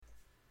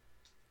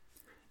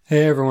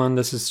Hey everyone,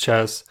 this is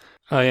Chess.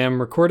 I am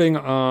recording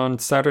on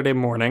Saturday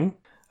morning.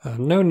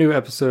 No new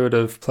episode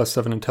of Plus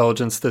 7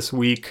 Intelligence this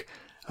week.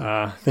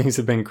 Things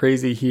have been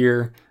crazy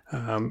here.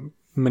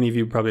 Many of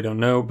you probably don't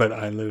know, but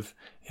I live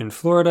in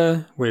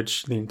Florida,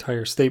 which the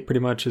entire state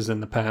pretty much is in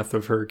the path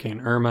of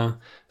Hurricane Irma.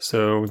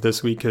 So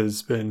this week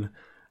has been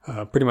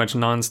pretty much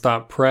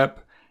nonstop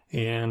prep,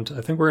 and I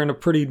think we're in a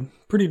pretty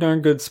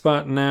darn good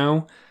spot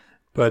now.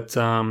 But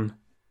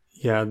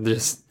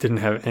just didn't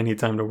have any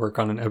time to work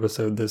on an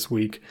episode this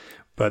week.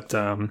 But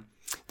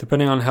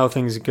depending on how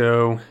things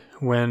go,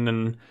 when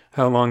and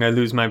how long I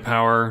lose my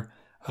power,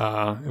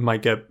 it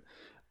might get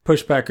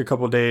pushed back a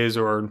couple days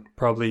or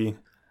probably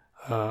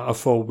a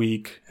full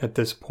week at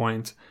this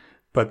point.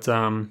 But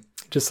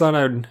just thought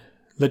I'd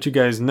let you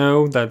guys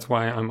know that's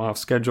why I'm off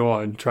schedule.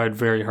 I tried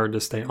very hard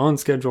to stay on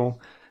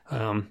schedule.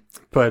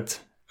 But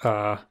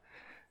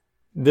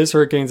this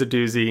hurricane's a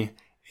doozy,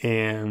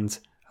 and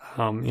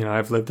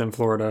I've lived in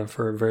Florida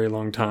for a very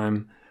long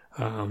time,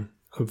 a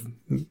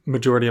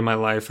majority of my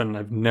life, and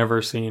I've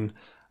never seen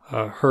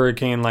a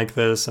hurricane like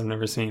this. I've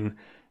never seen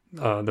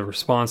the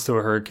response to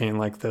a hurricane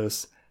like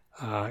this.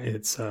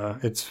 It's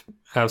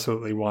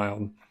absolutely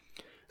wild.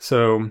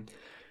 So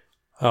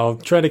I'll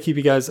try to keep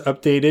you guys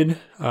updated.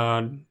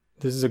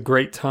 This is a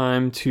great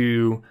time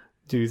to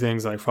do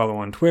things like follow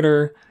on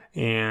Twitter,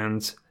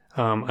 and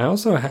I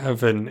also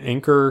have an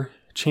Anchor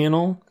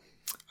channel,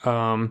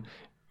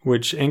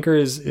 which Anchor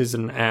is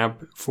an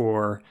app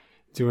for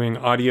doing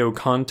audio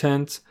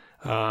content.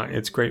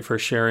 It's great for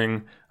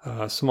sharing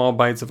small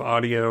bites of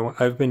audio.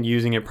 I've been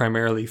using it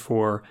primarily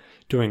for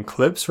doing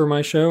clips for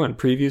my show and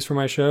previews for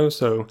my show.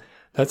 So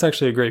that's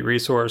actually a great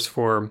resource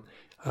for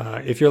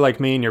if you're like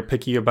me and you're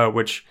picky about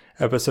which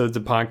episodes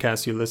of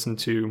podcasts you listen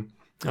to.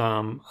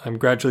 I'm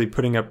gradually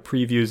putting up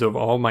previews of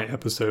all my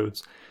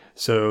episodes.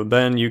 So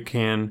then you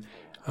can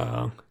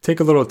take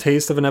a little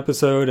taste of an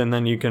episode, and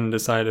then you can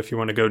decide if you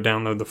want to go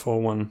download the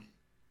full one.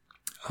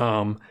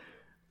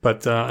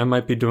 But I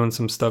might be doing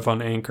some stuff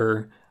on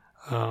Anchor,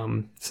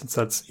 since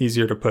that's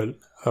easier to put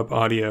up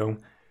audio.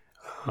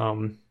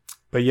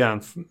 But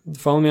yeah,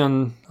 follow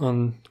me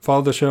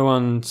follow the show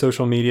on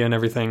social media and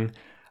everything.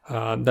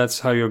 That's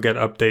how you'll get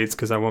updates,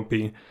 because I won't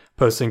be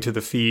posting to the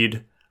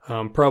feed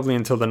probably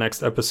until the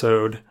next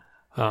episode.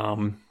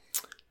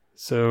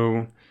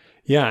 So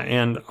yeah,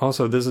 and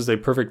also this is a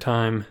perfect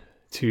time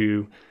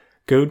to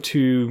go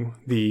to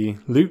the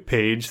loot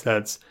page.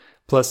 That's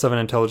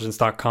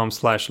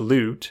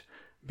plus7intelligence.com/loot,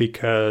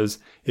 because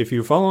if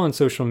you follow on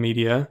social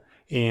media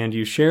and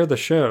you share the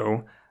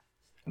show,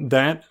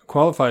 that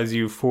qualifies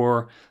you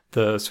for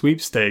the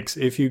sweepstakes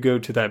if you go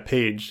to that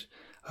page,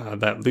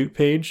 that loot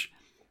page.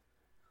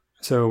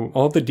 So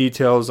all the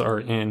details are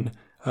in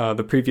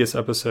the previous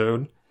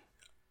episode.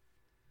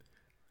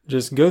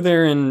 Just go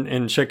there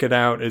and check it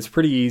out. It's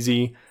pretty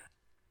easy.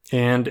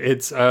 And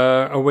it's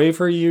a way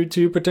for you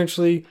to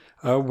potentially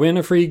win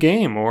a free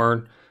game,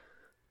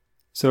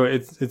 so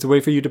it's a way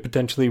for you to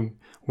potentially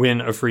win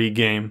a free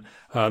game.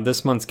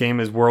 This month's game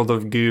is World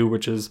of Goo,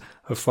 which is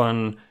a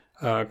fun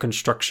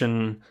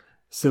construction,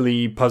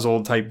 silly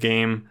puzzle type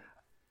game.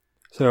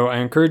 So I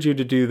encourage you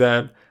to do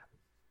that.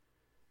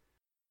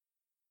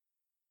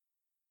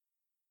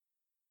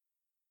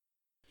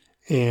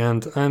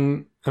 And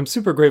I'm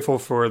super grateful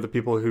for the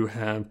people who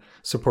have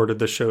supported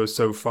the show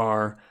so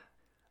far.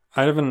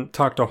 I haven't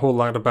talked a whole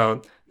lot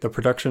about the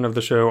production of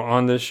the show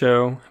on this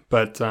show,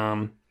 but,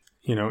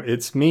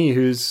 it's me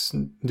who's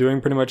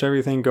doing pretty much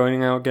everything,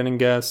 going out, getting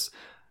guests,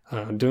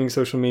 doing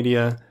social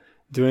media,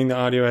 doing the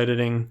audio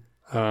editing.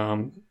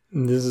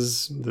 This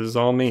is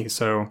all me.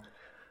 So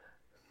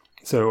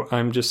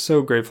I'm just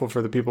so grateful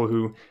for the people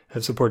who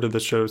have supported the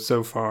show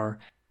so far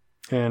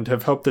and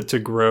have helped it to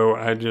grow.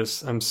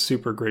 I'm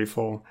super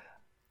grateful.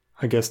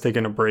 I guess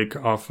taking a break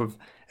off of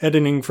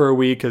editing for a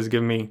week has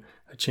given me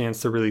a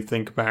chance to really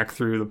think back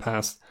through the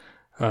past,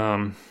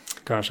 I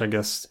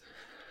guess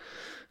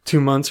 2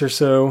 months or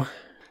so,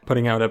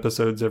 putting out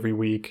episodes every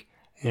week.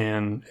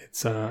 And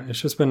it's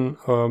just been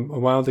a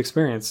wild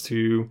experience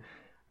to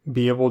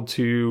be able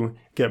to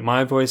get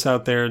my voice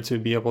out there, to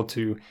be able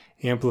to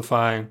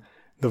amplify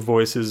the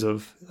voices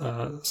of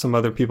some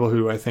other people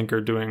who I think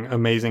are doing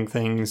amazing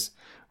things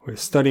with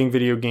studying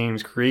video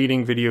games,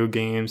 creating video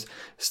games,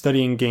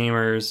 studying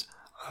gamers,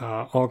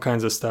 all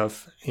kinds of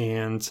stuff.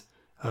 And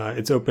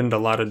it's opened a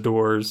lot of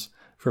doors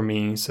for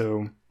me.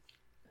 So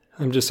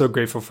I'm just so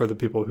grateful for the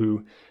people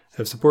who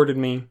have supported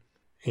me.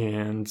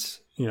 And,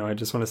 I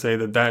just want to say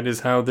that is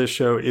how this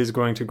show is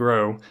going to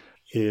grow,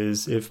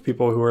 is if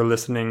people who are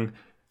listening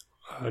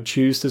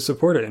choose to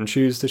support it and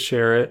choose to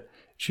share it,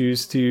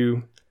 choose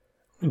to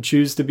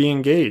be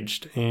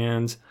engaged.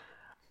 And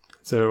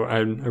so I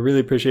really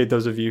appreciate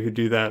those of you who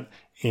do that.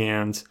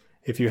 And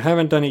if you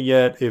haven't done it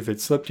yet, if it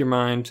slipped your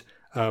mind,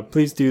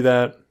 please do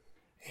that.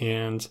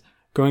 And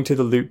going to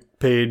the loot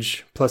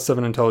page,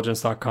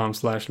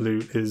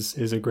 plus7intelligence.com/loot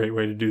is a great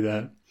way to do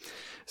that.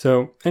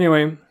 So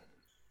anyway,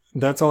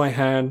 that's all I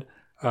had.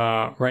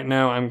 Right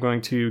now I'm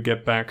going to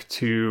get back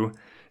to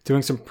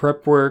doing some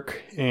prep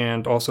work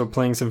and also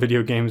playing some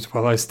video games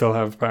while I still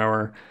have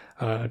power,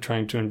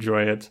 trying to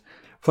enjoy it.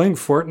 Playing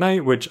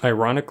Fortnite, which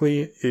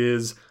ironically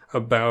is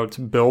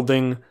about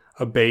building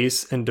a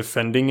base and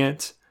defending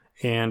it.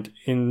 And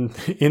in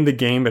the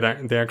game,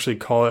 they actually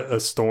call it a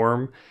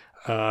storm.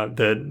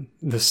 That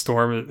the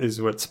storm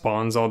is what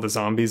spawns all the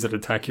zombies that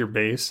attack your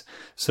base.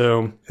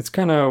 So it's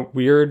kind of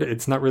weird.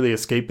 It's not really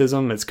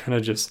escapism. It's kind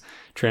of just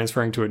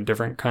transferring to a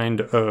different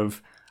kind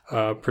of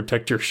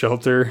protect your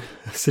shelter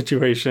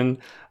situation,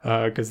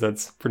 because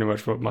that's pretty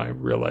much what my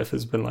real life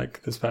has been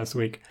like this past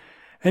week.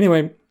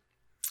 Anyway,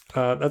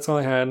 that's all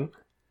I had.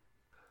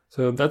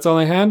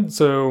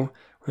 So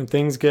when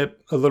things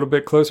get a little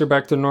bit closer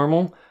back to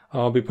normal,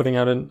 I'll be putting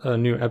out a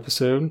new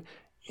episode,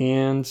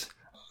 and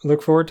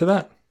look forward to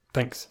that.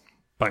 Thanks.